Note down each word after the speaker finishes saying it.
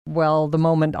Well, the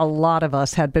moment a lot of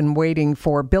us had been waiting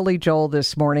for. Billy Joel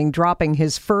this morning dropping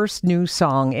his first new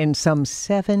song in some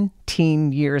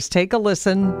 17 years. Take a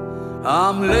listen.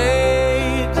 I'm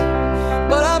late,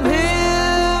 but I'm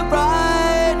here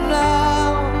right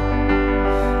now.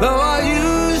 Though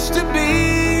I used to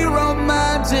be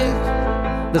romantic.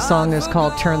 The song is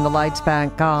called Turn the Lights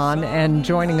Back On, and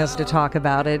joining us to talk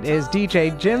about it is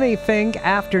DJ Jimmy Fink,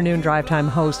 afternoon drive time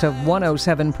host of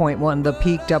 107.1 The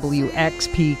Peak WXPK-FM.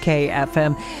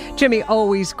 Jimmy,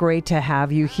 always great to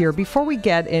have you here. Before we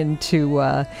get into,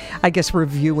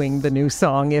 reviewing the new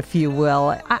song, if you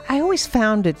will, I always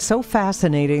found it so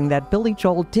fascinating that Billy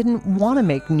Joel didn't want to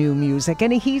make new music,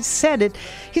 and he said it.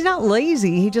 He's not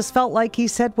lazy. He just felt like he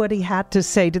said what he had to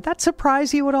say. Did that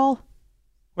surprise you at all?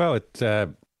 Well,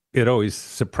 it always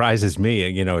surprises me.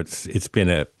 You know, it's been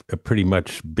a pretty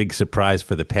much big surprise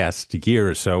for the past year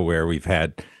or so, where we've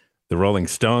had the Rolling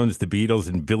Stones, the Beatles,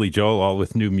 and Billy Joel all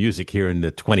with new music here in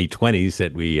the 2020s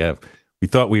that we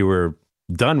thought we were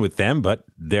done with them, but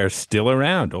they're still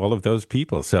around, all of those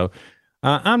people. So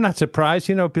I'm not surprised.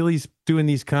 You know, Billy's doing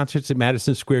these concerts at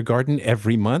Madison Square Garden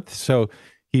every month, so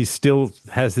he still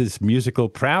has this musical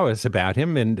prowess about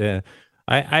him, and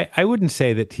I wouldn't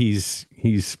say that he's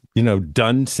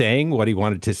done saying what he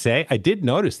wanted to say. I did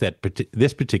notice that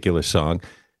this particular song,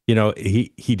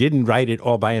 he didn't write it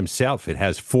all by himself. It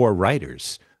has 4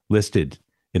 writers listed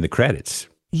in the credits.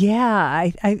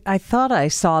 Yeah, I thought I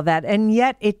saw that. And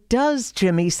yet it does,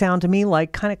 Jimmy, sound to me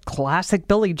like kind of classic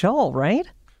Billy Joel, right?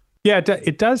 Yeah,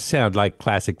 it does sound like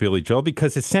classic Billy Joel,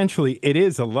 because essentially it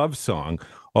is a love song,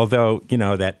 although,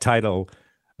 that title,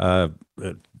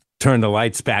 Turn the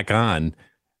Lights Back On,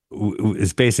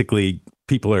 is basically,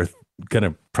 people are going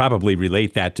to probably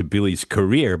relate that to Billy's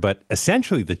career, but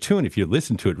essentially the tune, if you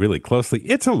listen to it really closely,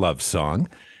 it's a love song.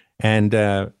 And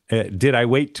did I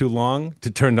wait too long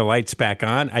to turn the lights back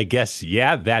on? I guess,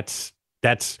 yeah, that's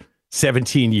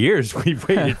 17 years we've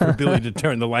waited for Billy to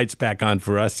turn the lights back on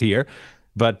for us here.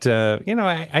 But,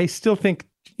 I still think,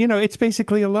 it's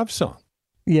basically a love song.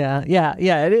 Yeah,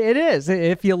 it is,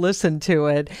 if you listen to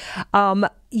it.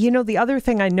 The other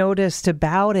thing I noticed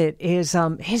about it is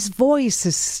his voice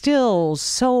is still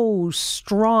so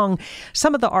strong.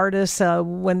 Some of the artists,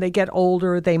 when they get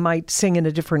older, they might sing in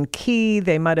a different key.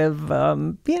 They might have,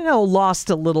 lost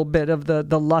a little bit of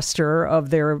the luster of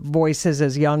their voices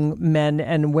as young men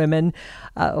and women.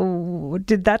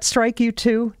 Did that strike you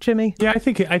too, Jimmy? Yeah,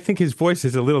 I think his voice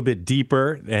is a little bit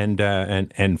deeper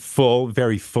and full,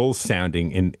 very full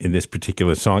sounding in this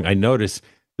particular song. I notice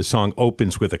the song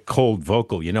opens with a cold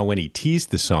vocal. When he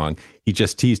teased the song, he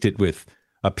just teased it with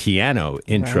a piano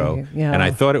intro. Right, yeah. And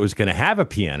I thought it was going to have a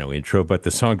piano intro, but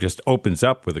the song just opens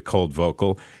up with a cold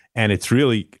vocal. And it's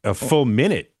really a full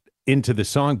minute into the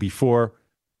song before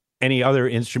any other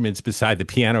instruments beside the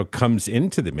piano comes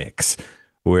into the mix,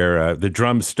 where the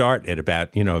drums start at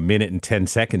about, a minute and 10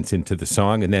 seconds into the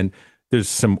song. And then there's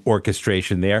some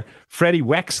orchestration there. Freddie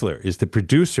Wexler is the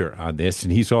producer on this,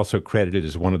 and he's also credited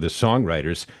as one of the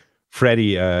songwriters.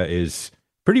 Freddie is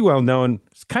pretty well known,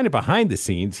 kind of behind the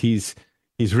scenes. He's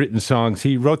written songs.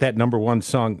 He wrote that #1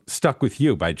 song, Stuck With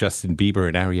You, by Justin Bieber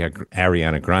and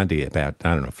Ariana Grande about,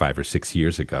 5 or 6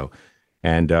 years ago.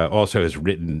 And also has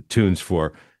written tunes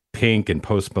for Pink and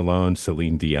Post Malone,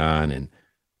 Celine Dion, and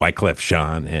Wyclef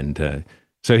Jean. And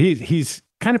so he's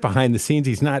kind of behind the scenes.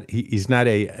 He's not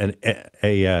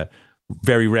a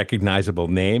very recognizable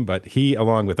name, but he,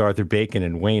 along with Arthur Bacon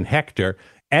and Wayne Hector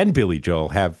and Billy Joel,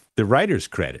 have the writer's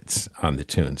credits on the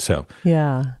tune. So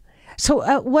yeah.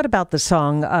 So what about the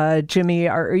song, Jimmy?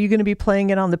 Are you going to be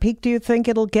playing it on the Peak? Do you think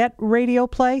it'll get radio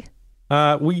play?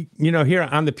 We, here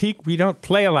on the Peak, we don't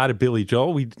play a lot of Billy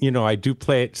Joel. I do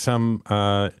play it some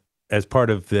as part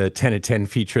of the 10 at 10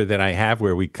 feature that I have,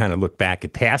 where we kind of look back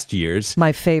at past years.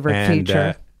 My favorite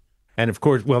feature. And of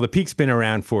course, the Peak's been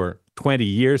around for 20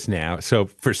 years now. So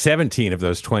for 17 of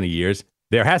those 20 years,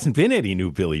 there hasn't been any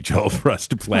new Billy Joel for us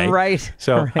to play. Right.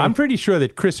 So right. I'm pretty sure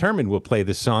that Chris Herman will play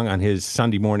this song on his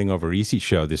Sunday Morning Over Easy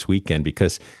show this weekend,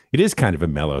 because it is kind of a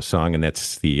mellow song, and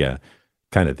that's the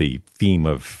kind of the theme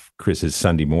of Chris's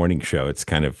Sunday morning show. It's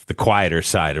kind of the quieter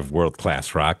side of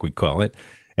world-class rock, we call it.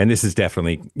 And this is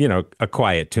definitely, a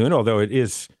quiet tune, although it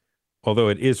is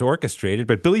orchestrated.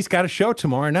 But Billy's got a show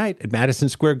tomorrow night at Madison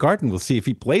Square Garden. We'll see if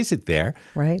he plays it there.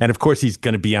 Right. And of course, he's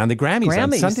going to be on the Grammys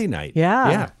on Sunday night.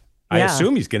 Yeah. I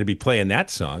assume he's going to be playing that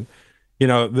song.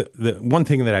 The one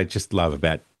thing that I just love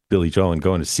about Billy Joel and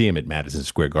going to see him at Madison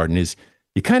Square Garden is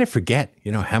you kind of forget,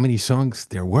 how many songs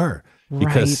there were.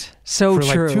 Because right. So for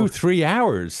true. like 2-3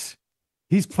 hours,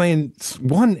 he's playing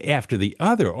one after the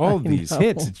other, all of these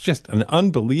hits. It's just an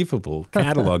unbelievable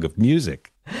catalog of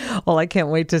music. Well, I can't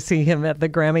wait to see him at the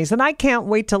Grammys. And I can't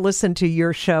wait to listen to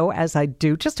your show, as I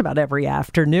do just about every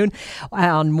afternoon,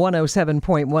 on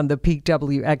 107.1 The Peak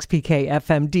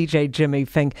WXPK-FM. DJ Jimmy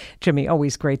Fink. Jimmy,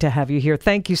 always great to have you here.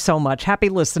 Thank you so much. Happy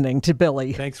listening to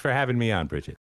Billy. Thanks for having me on, Bridget.